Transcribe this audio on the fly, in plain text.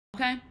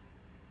Okay.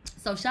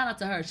 So shout out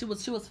to her. She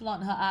was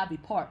flaunting her Ivy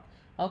Park.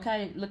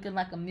 Okay, looking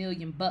like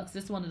 $1,000,000.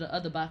 This is one of the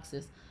other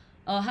boxes.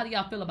 How do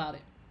y'all feel about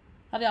it?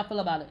 How do y'all feel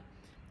about it?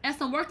 And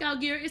some workout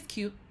gear, it's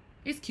cute.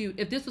 It's cute.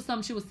 If this was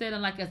something she was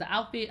selling like as an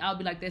outfit, I'll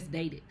be like, that's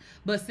dated.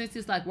 But since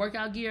it's like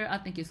workout gear, I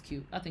think it's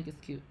cute. I think it's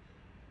cute.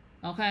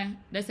 Okay?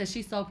 They said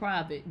she's so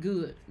private.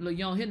 Good. Look, you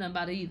don't hear nothing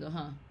about it either,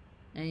 huh?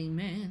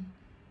 Amen.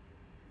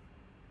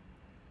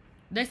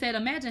 They said,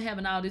 imagine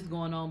having all this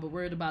going on, but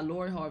worried about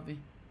Lori Harvey.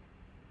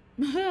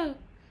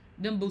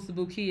 Them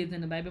Boostaboo kids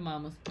and the baby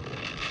mamas.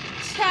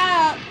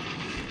 Child.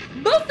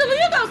 Boostaboo,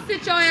 you gonna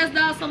sit your ass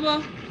down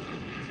somewhere?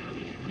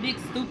 Big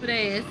stupid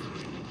ass.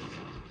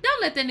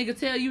 Don't let that nigga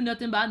tell you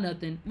nothing about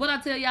nothing. What I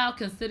tell y'all,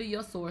 consider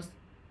your source.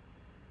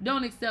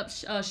 Don't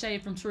accept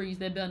shade from trees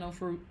that bear no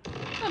fruit.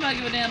 Nobody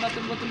give a damn about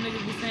what them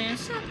niggas be saying.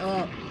 Shut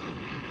up.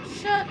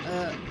 Shut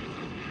up.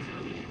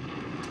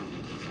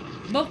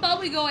 Before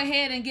we go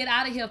ahead and get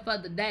out of here for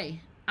the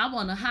day, I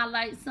want to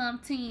highlight some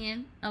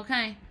 10,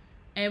 okay?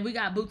 And we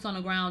got boots on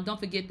the ground. Don't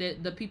forget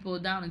that the people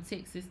down in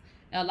Texas,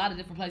 a lot of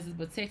different places,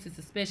 but Texas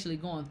especially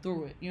going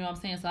through it. You know what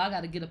I'm saying? So I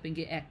got to get up and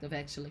get active,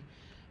 actually.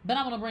 But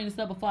I want to bring this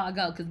up before I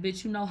go because,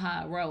 bitch, you know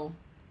how I roll.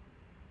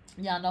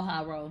 Y'all know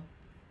how I roll.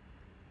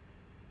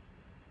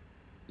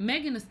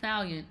 Megan Thee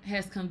Stallion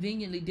has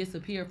conveniently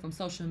disappeared from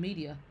social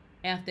media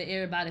after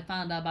everybody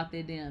found out about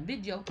that damn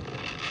video.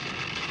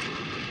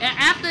 And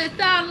after it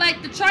sounded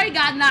like the tray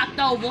got knocked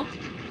over,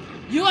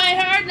 you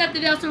ain't heard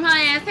nothing else from her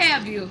ass,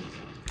 have you?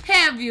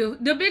 Have you?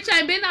 The bitch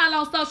ain't been out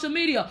on social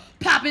media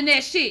popping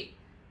that shit.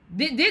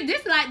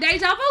 This like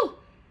deja vu.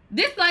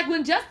 This like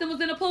when Justin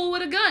was in the pool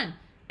with a gun.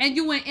 And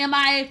you went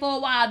MIA for a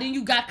while, then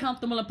you got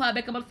comfortable and popped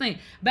back up on the scene.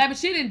 Baby,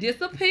 she didn't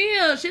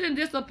disappear. She didn't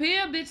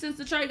disappear, bitch, since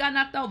the tray got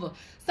knocked over.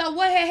 So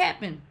what had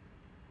happened?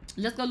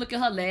 Let's go look at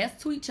her last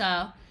tweet,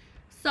 child.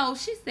 So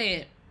she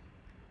said,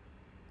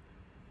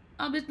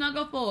 oh, bitch, now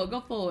go forward.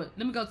 Go forward.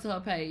 Let me go to her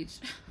page.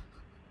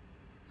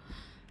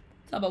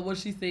 Talk about what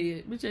she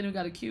said. Bitch ain't even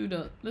got it queued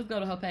up. Let's go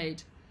to her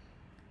page.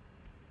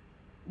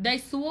 They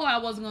swore I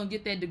wasn't going to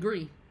get that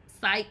degree.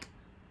 Psych.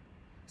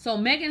 So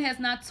Megan has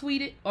not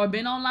tweeted or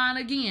been online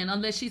again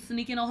unless she's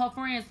sneaking on her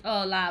friends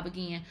live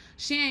again.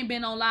 She ain't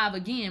been on live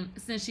again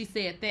since she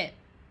said that.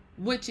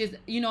 Which is,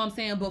 you know what I'm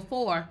saying,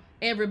 before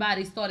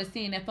everybody started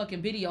seeing that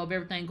fucking video of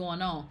everything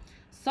going on.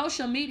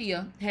 Social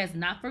media has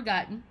not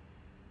forgotten.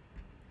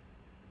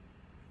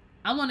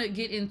 I want to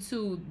get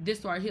into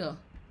this right here.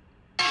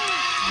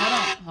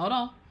 Hold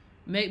on.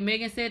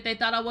 Megan said they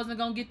thought I wasn't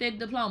going to get that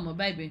diploma,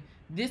 baby.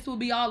 This will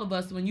be all of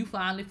us when you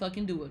finally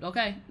fucking do it,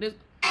 okay?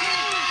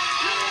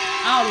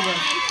 All of us.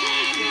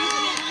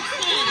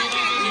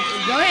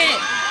 Go ahead.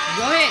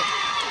 Go ahead.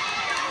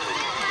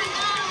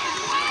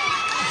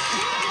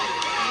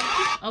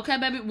 Okay,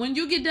 baby. When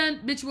you get done,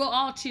 bitch, we'll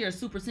all cheer,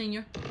 Super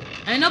Senior.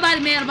 Ain't nobody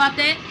mad about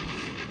that.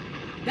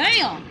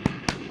 Damn.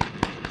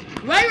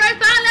 Ray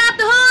finally out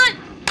the hood.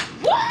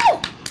 Woo!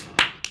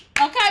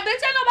 Okay,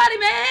 bitch, ain't nobody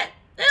mad.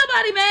 Ain't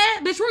nobody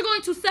mad. Bitch, we're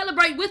going to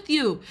celebrate with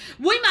you.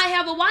 We might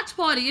have a watch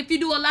party if you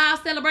do a live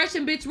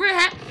celebration, bitch. We're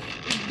happy.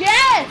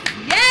 Yes.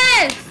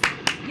 Yes.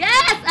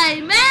 Yes,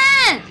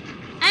 amen.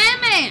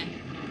 Amen.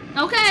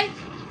 Okay?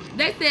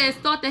 They said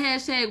start the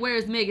hashtag where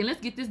is Megan.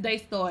 Let's get this day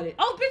started.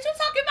 Oh, bitch, you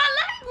talking my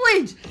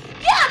language.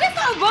 Yeah, this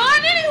whole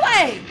born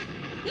anyway.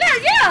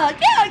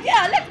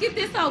 Yeah. Let's get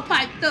this whole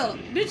piped up.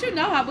 Bitch, you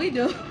know how we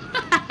do.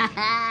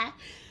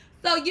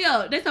 So,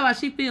 yeah, that's how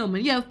she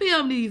filming. Yeah,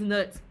 film these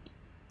nuts.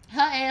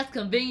 Her ass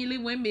conveniently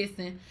went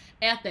missing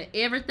after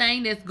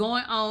everything that's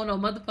going on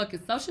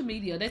motherfucking social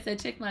media. They said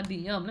check my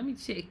DM. Let me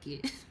check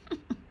it.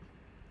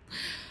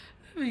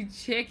 Let me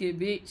check it,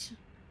 bitch.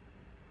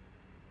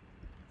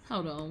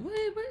 Hold on.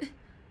 Wait.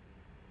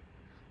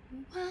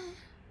 What?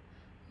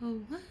 Oh,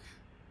 what?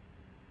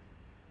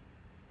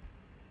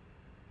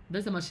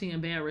 That's how much she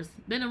embarrassed.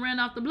 They done ran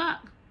off the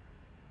block.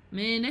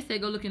 Man, they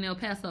said go look in El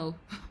Paso.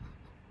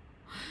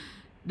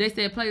 They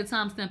said play the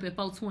timestamp at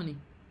 4:20.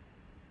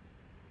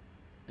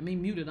 I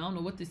mean, muted. I don't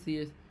know what this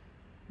is.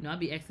 You know, I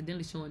be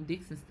accidentally showing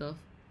dicks and stuff.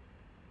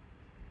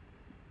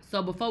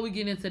 So before we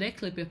get into that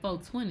clip at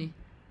 4:20,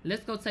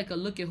 let's go take a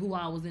look at who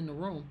I was in the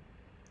room.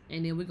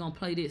 And then we're going to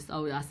play this.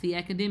 Oh, I see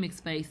Academic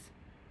Space.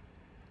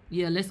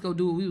 Yeah, let's go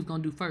do what we was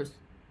going to do first.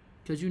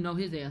 Because you know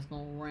his ass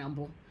going to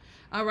ramble.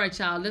 All right,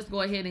 y'all. Let's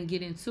go ahead and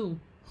get into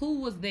who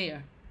was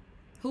there.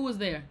 Who was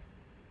there?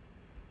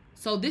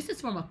 So this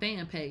is from a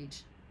fan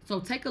page. So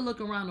take a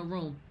look around the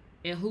room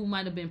at who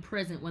might have been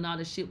present when all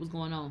this shit was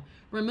going on.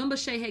 Remember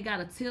Shay had got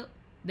a tip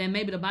that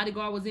maybe the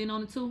bodyguard was in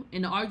on it too?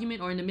 In the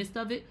argument or in the midst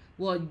of it?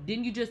 Well,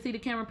 didn't you just see the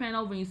camera pan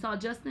over and you saw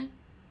Justin?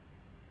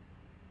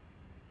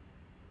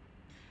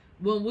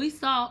 When we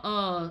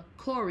saw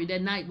Corey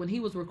that night when he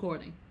was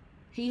recording,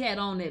 he had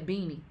on that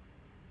beanie.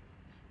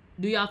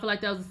 Do y'all feel like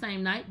that was the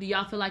same night? Do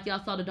y'all feel like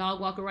y'all saw the dog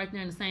walker right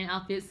there in the same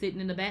outfit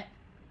sitting in the back?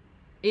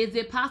 Is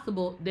it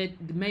possible that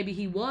maybe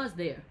he was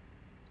there?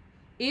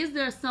 Is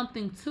there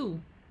something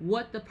to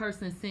what the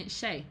person sent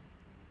Shay?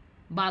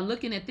 By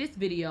looking at this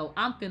video,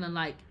 I'm feeling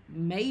like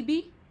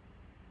maybe.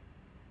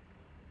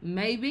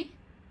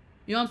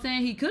 You know what I'm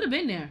saying? He could have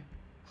been there.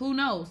 Who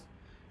knows?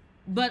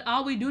 But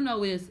all we do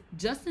know is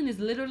Justin is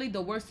literally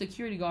the worst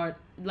security guard,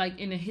 like,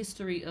 in the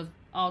history of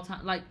all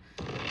time, like,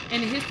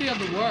 in the history of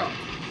the world.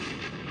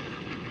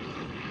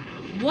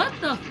 What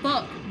the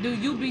fuck do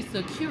you be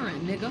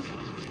securing, nigga?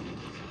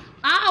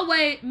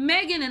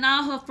 Megan and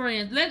all her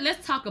friends.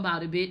 Let's talk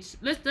about it, bitch.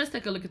 Let's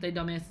take a look at their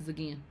dumbasses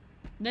again.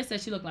 They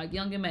said she looked like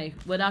Young M.A.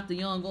 without the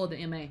young or the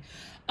M.A.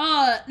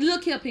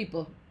 Look here,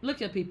 people. Look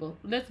here, people.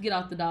 Let's get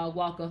off the dog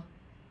walker.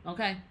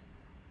 Okay?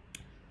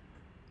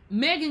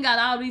 Megan got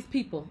all these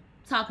people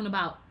talking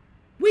about,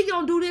 we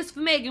gonna do this for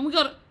Megan. We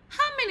gonna...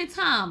 How many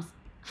times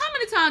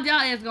y'all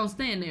ass gonna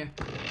stand there?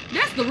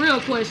 That's the real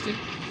question.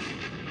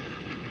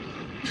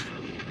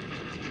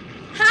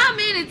 How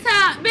many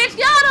times? Bitch,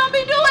 y'all don't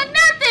be doing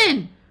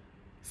nothing.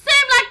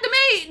 Seem like to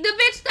me, the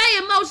bitch stay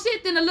in more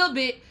shit than a little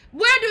bit.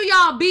 Where do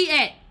y'all be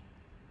at?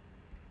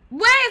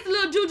 Where's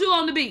Lil Juju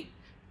on the beat?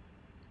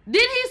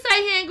 Didn't he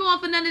say he ain't going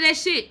for none of that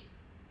shit?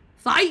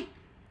 Fight.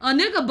 A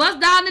nigga bust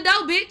down the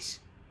door, bitch.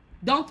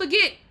 Don't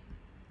forget.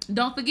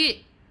 Don't forget.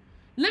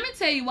 Let me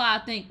tell you why I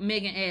think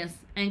Megan ass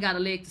ain't got a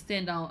leg to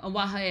stand on, and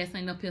why her ass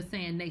ain't up here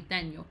saying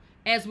Nathaniel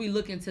as we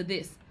look into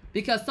this.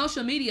 Because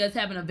social media is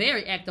having a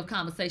very active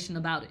conversation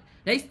about it.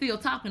 They still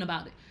talking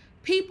about it.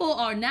 People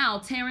are now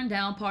tearing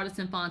down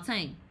Partisan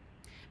Fontaine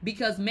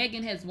because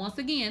Megan has once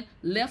again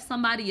left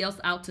somebody else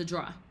out to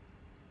dry.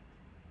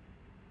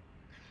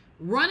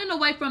 Running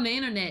away from the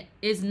internet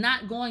is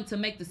not going to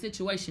make the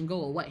situation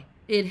go away.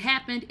 It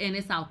happened and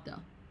it's out there.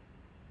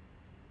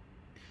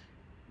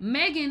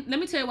 Megan, let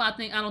me tell you why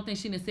I don't think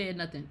she done said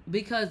nothing.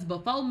 Because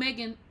before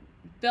Megan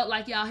felt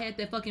like y'all had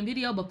that fucking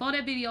video, before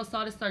that video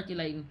started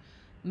circulating,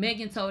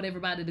 Megan told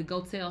everybody to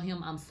go tell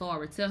him I'm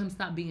sorry. Tell him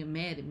stop being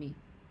mad at me.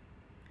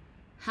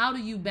 How do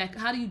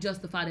you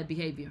justify that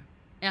behavior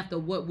after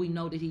what we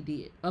know that he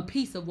did? A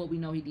piece of what we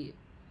know he did.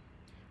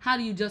 How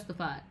do you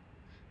justify it?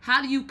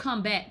 How do you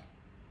come back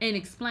and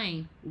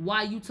explain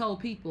why you told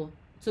people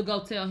to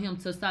go tell him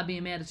to stop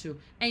being mad at you?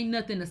 Ain't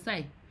nothing to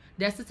say.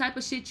 That's the type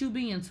of shit you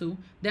be into.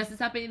 That's the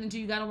type of energy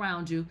you got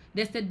around you.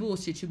 That's that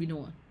bullshit you be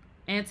doing.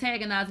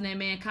 Antagonizing that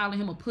man, calling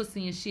him a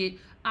pussy and shit.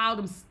 All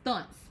them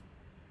stunts.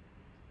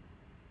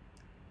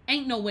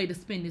 Ain't no way to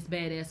spin this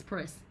badass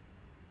press.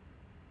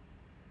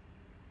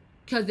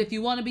 Because if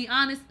you want to be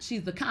honest,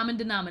 she's the common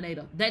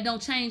denominator. That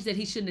don't change that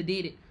he shouldn't have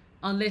did it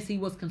unless he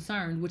was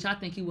concerned, which I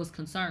think he was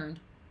concerned.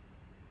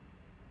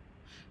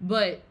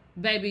 But,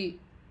 baby,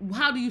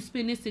 how do you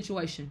spin this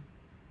situation?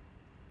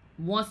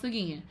 Once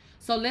again.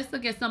 So let's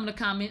look at some of the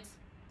comments.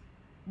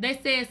 They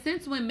said,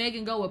 since when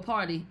Megan go with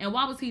Party, and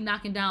why was he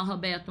knocking down her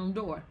bathroom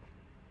door?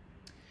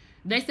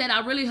 They said,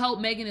 I really hope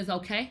Megan is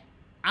okay.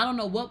 I don't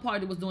know what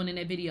Party was doing in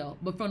that video,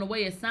 but from the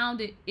way it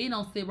sounded, it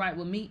don't sit right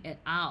with me at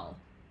all.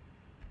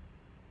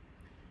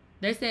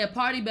 They said,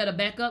 Party better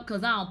back up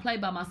because I don't play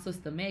by my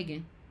sister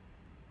Megan.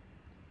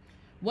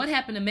 What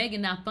happened to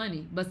Megan not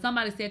funny, but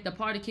somebody said the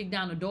Party kicked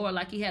down the door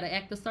like he had an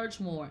active search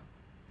warrant.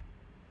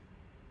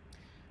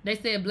 They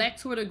said Black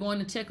Twitter going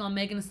to check on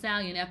Megan Thee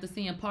Stallion after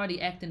seeing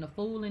Party acting a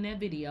fool in that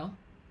video.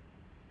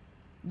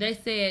 They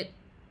said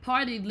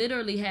Party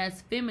literally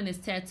has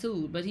feminist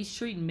tattooed, but he's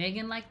treating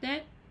Megan like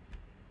that.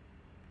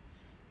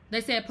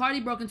 They said Party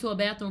broke into a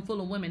bathroom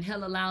full of women,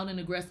 hella loud and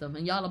aggressive,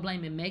 and y'all are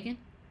blaming Megan.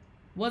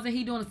 Wasn't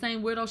he doing the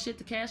same weirdo shit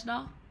to Cash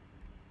Doll?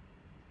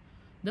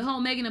 The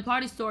whole Megan and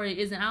Party story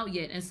isn't out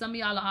yet, and some of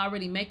y'all are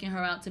already making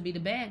her out to be the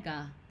bad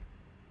guy.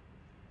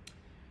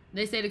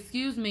 They said,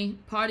 excuse me,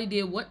 Party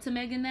did what to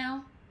Megan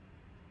now?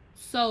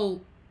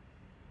 So,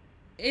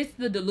 it's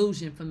the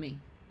delusion for me.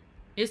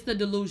 It's the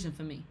delusion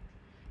for me.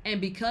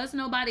 And because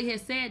nobody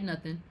has said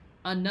nothing,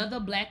 another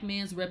black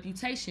man's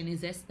reputation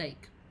is at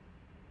stake.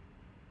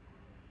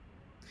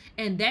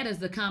 And that is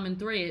the common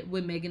thread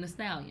with Megan Thee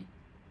Stallion.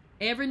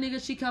 Every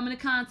nigga she come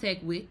into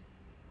contact with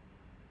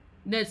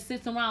that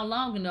sits around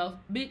long enough,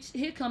 bitch,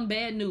 here come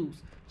bad news.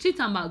 She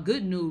talking about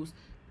good news.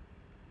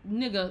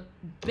 Nigga,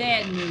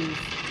 bad news.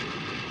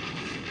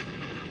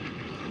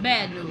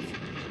 Bad news.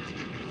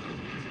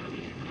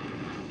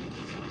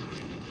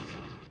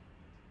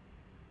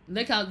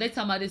 They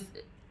talking about this.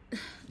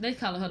 They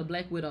calling her the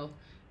Black Widow.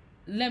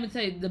 Let me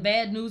tell you, the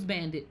bad news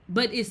bandit.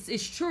 But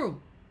it's true.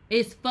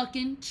 It's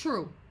fucking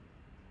true.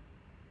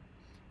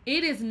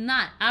 It is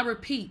not, I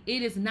repeat,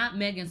 it is not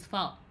Megan's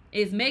fault.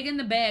 Is Megan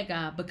the bad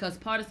guy because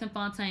Partisan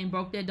Fontaine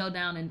broke that door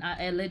down and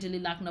allegedly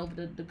locked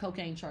over the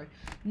cocaine tray?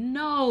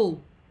 No.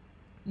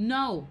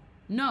 No.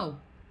 No.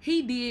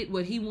 He did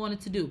what he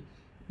wanted to do.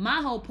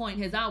 My whole point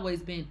has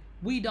always been,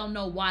 we don't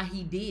know why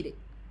he did it.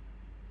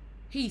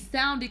 He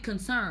sounded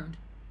concerned.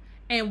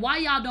 And why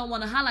y'all don't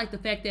want to highlight the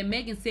fact that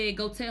Megan said,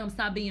 go tell him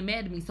stop being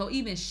mad at me. So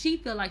even she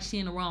feel like she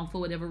in the wrong for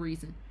whatever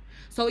reason.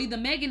 So either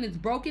Megan is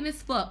broken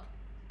as fuck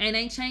and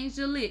ain't changed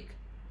a lick,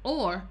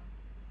 or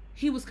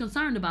he was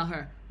concerned about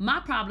her. My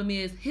problem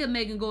is, here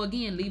Megan go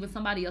again, leaving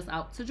somebody else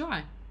out to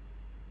dry.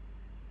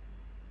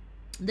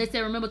 They said,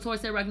 remember Tory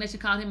said Roc Nation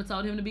called him and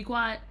told him to be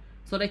quiet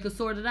so they could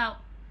sort it out?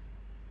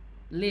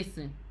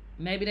 Listen,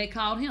 maybe they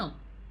called him.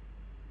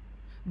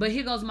 But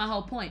here goes my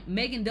whole point.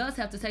 Megan does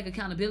have to take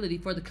accountability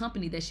for the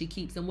company that she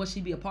keeps and what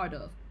she be a part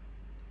of.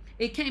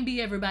 It can't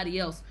be everybody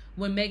else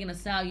when Megan Thee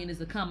Stallion is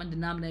the common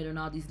denominator in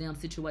all these damn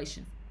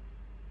situations.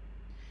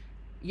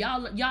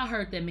 Y'all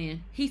heard that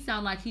man. He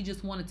sounded like he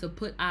just wanted to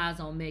put eyes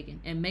on Megan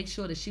and make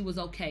sure that she was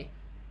okay.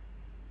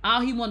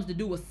 All he wanted to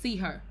do was see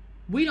her.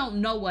 We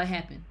don't know what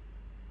happened.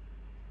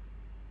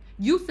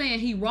 You saying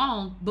he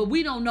wrong, but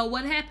we don't know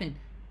what happened.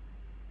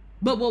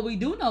 But what we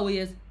do know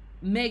is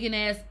Megan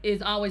ass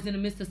is always in the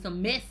midst of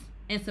some mess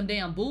and some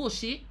damn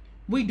bullshit.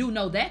 We do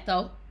know that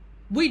though.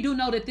 We do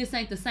know that this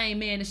ain't the same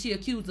man that she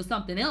accused of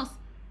something else.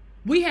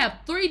 We have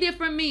 3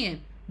 different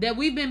men that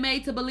we've been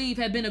made to believe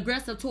have been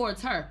aggressive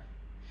towards her.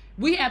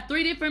 We have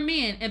 3 different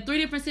men and 3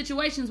 different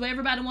situations where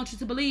everybody wants you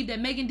to believe that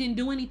Megan didn't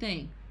do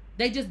anything.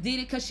 They just did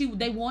it because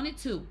they wanted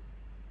to.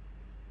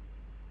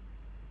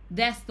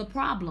 That's the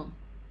problem.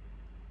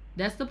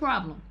 That's the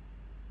problem.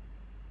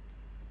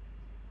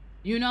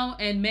 You know,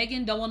 and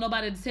Megan don't want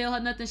nobody to tell her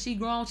nothing. She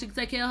grown. She can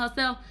take care of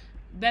herself.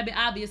 Baby,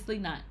 obviously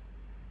not.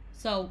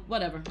 So,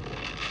 whatever.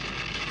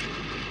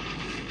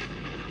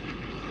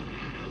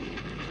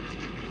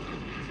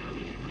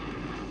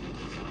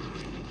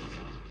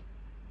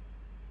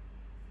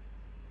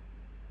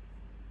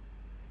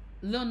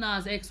 Lil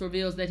Nas X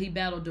reveals that he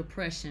battled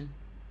depression.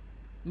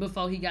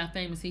 Before he got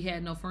famous, he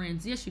had no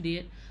friends. Yes, you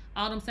did.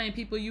 All them same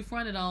people you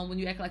fronted on when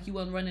you act like you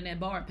wasn't running that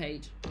bar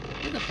page.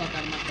 Get the fuck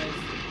out of my face.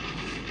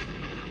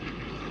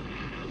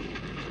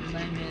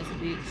 Lame ass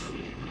bitch.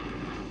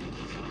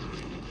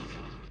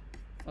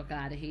 Fuck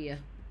out of here.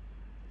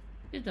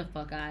 Get the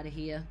fuck out of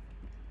here.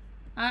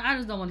 I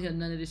just don't want to hear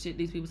none of this shit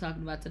these people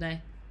talking about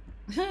today.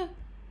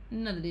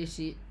 None of this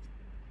shit.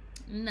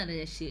 None of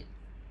that shit.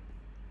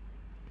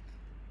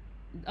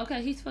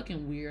 Okay, he's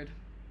fucking weird.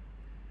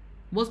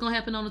 What's gonna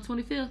happen on the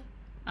 25th?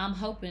 I'm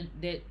hoping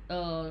that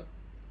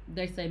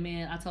they say,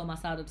 man, I told my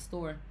side of the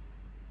story,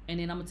 and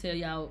then I'm gonna tell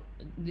y'all.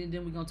 Then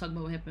we're gonna talk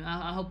about what happened.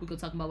 I hope we're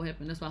gonna talk about what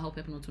happened. That's why I hope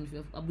happened on the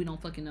 25th. We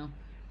don't fucking know.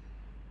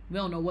 We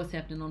don't know what's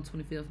happening on the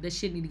 25th. That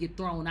shit need to get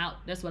thrown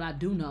out. That's what I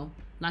do know.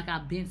 Like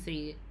I've been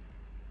said.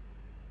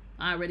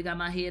 I already got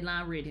my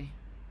headline ready.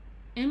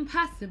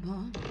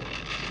 Impossible.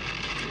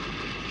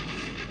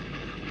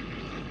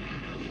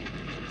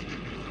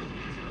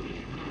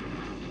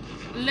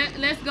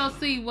 Let's go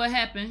see what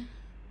happened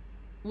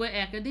with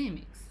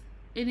academics.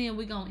 And then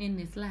we're going to end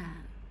this live.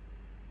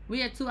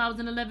 We at 2 hours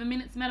and 11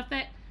 minutes. Matter of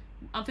fact,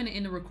 I'm finna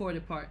end the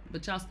recorded part.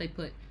 But y'all stay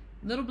put.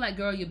 Little black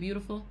girl, you're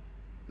beautiful.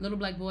 Little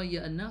black boy,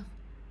 you're enough.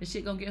 This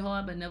shit gonna get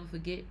hard, but never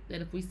forget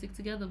that if we stick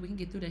together, we can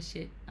get through that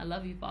shit. I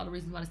love you for all the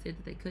reasons why I said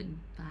that they couldn't.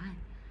 Bye.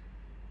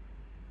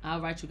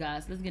 Alright, you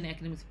guys. Let's get an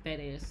academics fat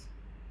ass.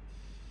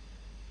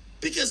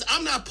 Because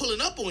I'm not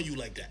pulling up on you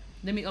like that.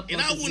 Let me upload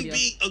And I this wouldn't video.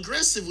 be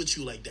aggressive with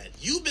you like that.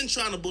 You've been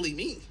trying to bully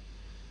me.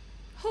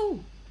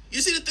 Who?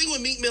 You see the thing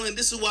with Meek Mill, and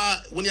this is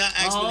why when y'all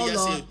ask me,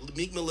 y'all say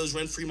Meek Mill is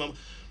rent-free, mama.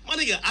 My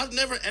nigga, I've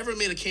never ever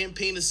made a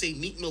campaign to say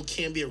Meek Mill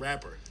can be a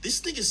rapper.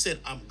 This nigga said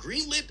I'm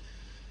greenlit.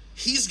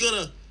 He's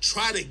gonna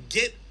try to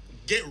get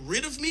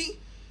rid of me.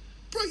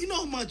 Bro, you know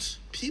how much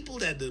people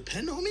that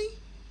depend on me?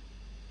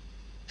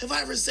 Have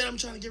I ever said I'm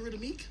trying to get rid of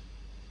Meek?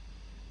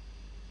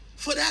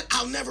 For that,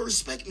 I'll never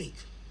respect Meek.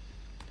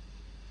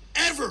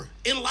 Ever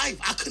in life,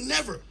 I could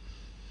never.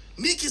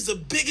 Meek is the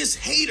biggest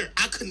hater.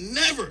 I could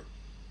never.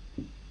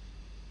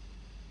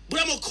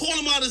 But I'm gonna call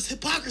him out as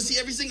hypocrisy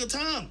every single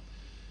time.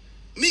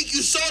 Meek,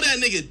 you saw that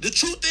nigga. The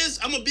truth is,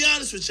 I'm gonna be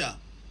honest with y'all.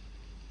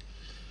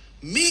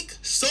 Meek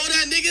saw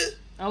that nigga.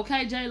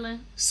 Okay, Jalen. I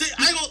said,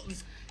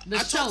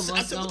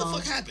 what the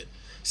fuck happened?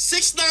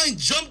 6ix9ine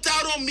jumped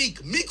out on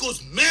Meek. Meek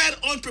was mad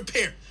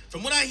unprepared.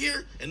 From what I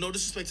hear, and no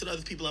disrespect to the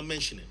other people I'm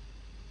mentioning,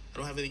 I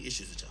don't have any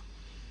issues with y'all.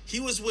 He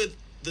was with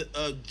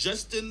the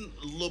Justin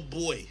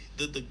LeBoy,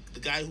 the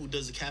guy who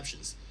does the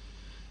captions.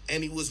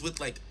 And he was with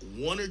like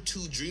 1 or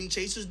 2 Dream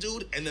Chasers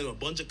dude, and then a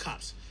bunch of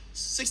cops.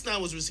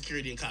 6ix9ine was with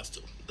security and cops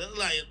too.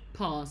 Like,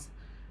 pause.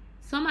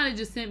 Somebody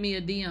just sent me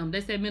a DM.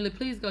 They said, Millie,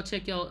 please go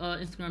check your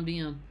Instagram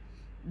DM.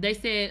 They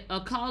said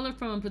a caller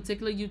from a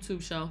particular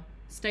YouTube show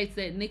states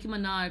that Nicki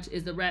Minaj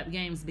is the rap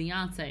game's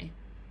Beyonce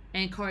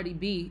and Cardi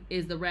B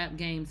is the rap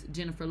game's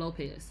Jennifer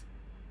Lopez.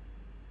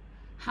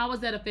 How is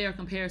that a fair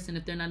comparison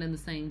if they're not in the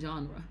same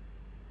genre?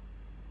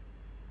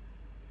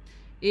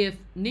 If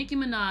Nicki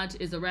Minaj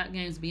is the rap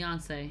game's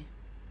Beyonce,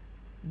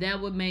 that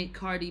would make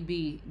Cardi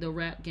B the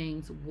rap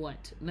game's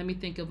what? Let me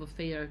think of a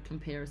fair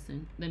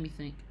comparison. Let me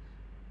think.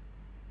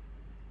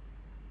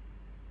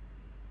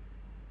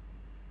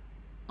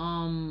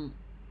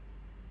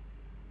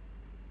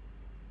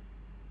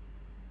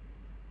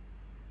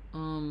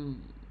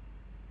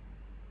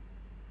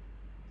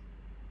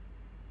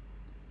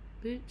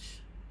 Bitch.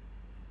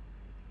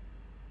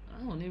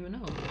 I don't even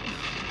know.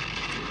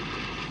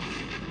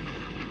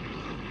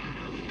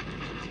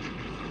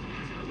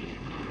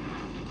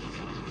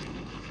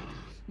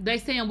 They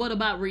saying, what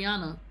about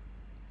Rihanna?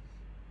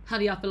 How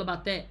do y'all feel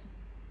about that?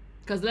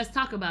 Because let's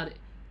talk about it.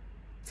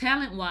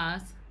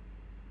 Talent-wise,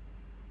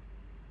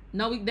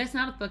 no, that's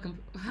not a fucking...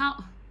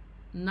 How?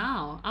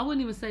 No, I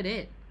wouldn't even say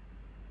that.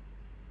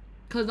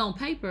 Because on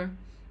paper,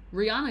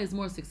 Rihanna is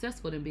more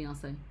successful than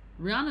Beyonce.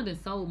 Rihanna done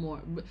sold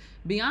more.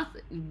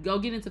 Beyonce, go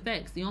get into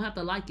facts. You don't have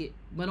to like it.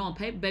 But on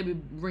paper, baby,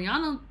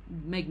 Rihanna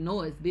make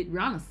noise, bitch.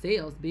 Rihanna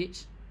sells,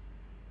 bitch.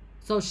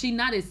 So she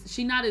not as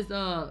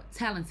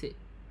talented,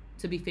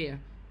 to be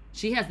fair.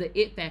 She has the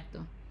it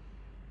factor.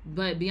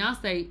 But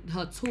Beyonce,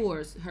 her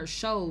tours, her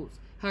shows,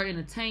 her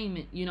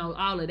entertainment, you know,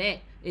 all of that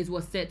is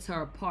what sets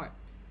her apart.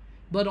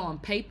 But on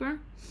paper,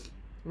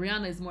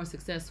 Rihanna is more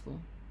successful.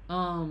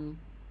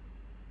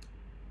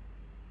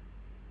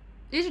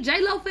 Is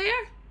J-Lo fair?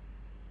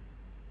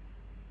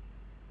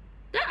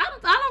 I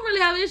don't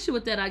really have an issue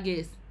with that, I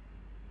guess.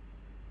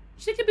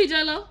 She could be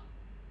J-Lo.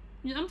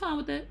 Yeah, I'm fine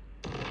with that.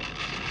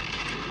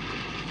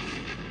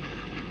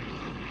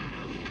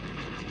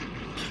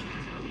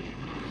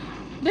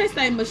 They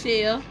say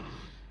Michelle.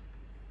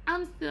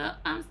 I'm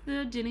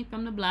still Jenny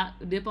from the block.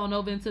 Dip on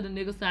over into the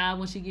nigga side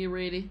when she get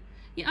ready.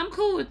 Yeah, I'm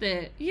cool with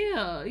that.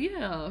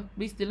 Yeah.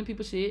 Be stealing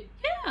people's shit.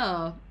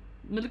 Yeah.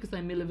 Millie say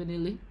Milli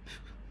Vanilli.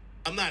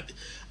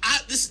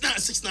 This is not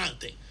a 6ix9ine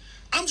thing.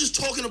 I'm just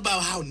talking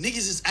about how niggas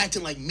is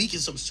acting like Meek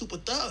is some super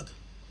thug.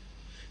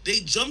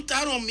 They jumped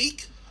out on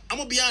Meek. I'm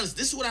gonna be honest,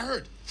 this is what I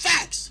heard.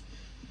 Facts.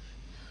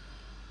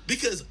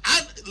 Because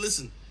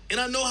listen,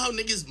 and I know how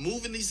niggas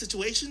move in these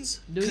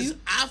situations. Do you?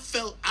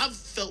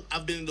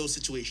 I've been in those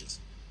situations.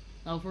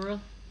 Oh, for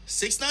real?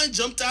 6ix9ine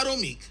jumped out on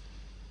Meek.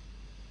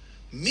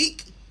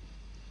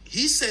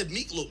 He said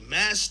Meek looked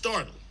mad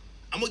startled.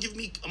 I'm gonna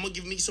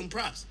give Meek some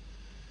props.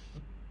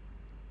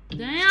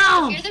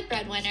 Damn. If you're the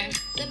breadwinner,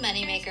 the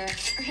moneymaker,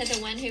 or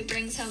the one who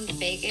brings home the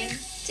bacon,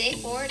 Dave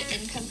Ford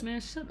income. Man,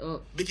 shut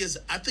up. Because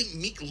I think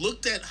Meek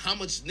looked at how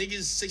much niggas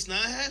 6ix9ine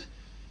had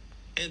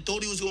and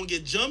thought he was gonna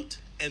get jumped,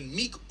 and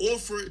Meek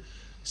offered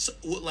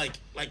like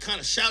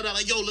kind of shout out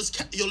like, yo, let's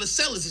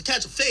sell this, let's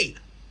catch a fade.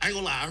 I ain't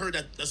gonna lie, I heard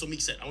that's what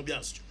Meek said. I'm gonna be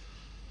honest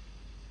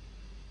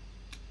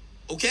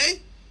with you. Okay?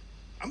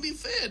 I'm being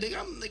fair, nigga.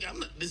 I'm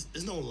not.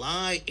 There's no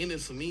lie in it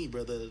for me,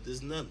 brother.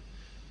 There's none.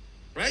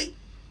 Right?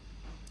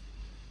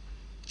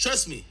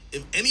 Trust me,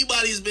 if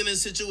anybody's been in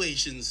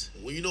situations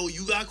when you know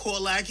you got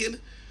caught lacking,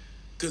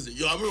 because I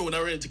remember when I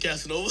ran into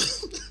Casanova.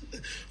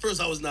 First,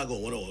 I was not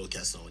going one-on-one with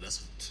Casanova.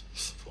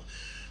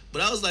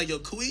 But I was like, yo,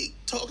 can we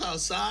talk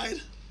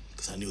outside?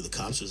 Because I knew the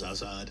cops was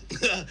outside.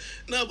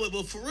 No,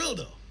 but for real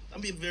though,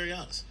 I'm being very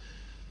honest.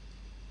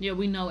 Yeah,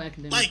 we know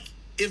academics. Like,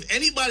 if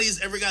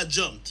anybody's ever got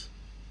jumped,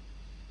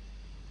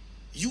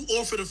 you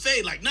offer the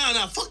fade. Like,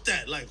 nah, fuck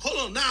that. Like,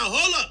 hold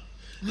up.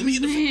 Let me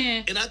get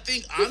the and I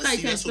think honestly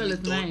that's what we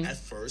thought at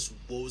first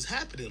what was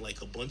happening.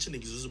 Like a bunch of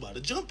niggas was about to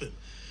jump him.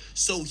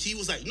 So he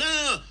was like,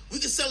 no, we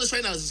can sell this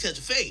right now, let's catch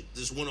a fade.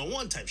 This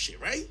one-on-one type shit,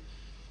 right?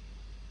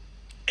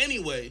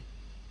 Anyway,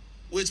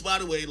 which by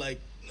the way,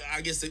 like,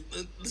 I guess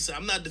listen,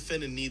 I'm not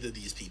defending neither of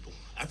these people.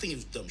 I think it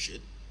was dumb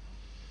shit.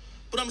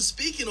 But I'm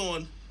speaking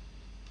on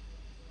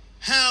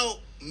how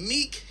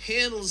Meek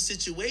handles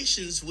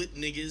situations with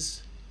niggas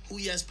who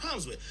he has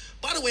problems with.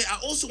 By the way, I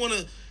also want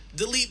to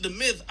delete the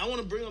myth. I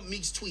want to bring up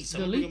Meek's tweets.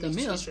 I'm going to bring up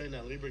Meek's tweets right now.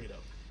 Let me bring it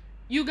up.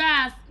 You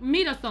guys,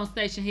 meet us on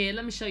Station Head.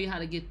 Let me show you how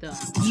to get there.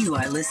 You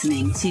are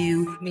listening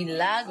to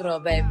Milagro,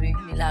 baby.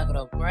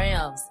 Milagro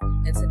Grams.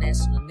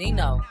 International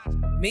Nino.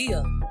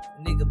 Mia.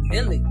 Nigga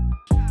Millie.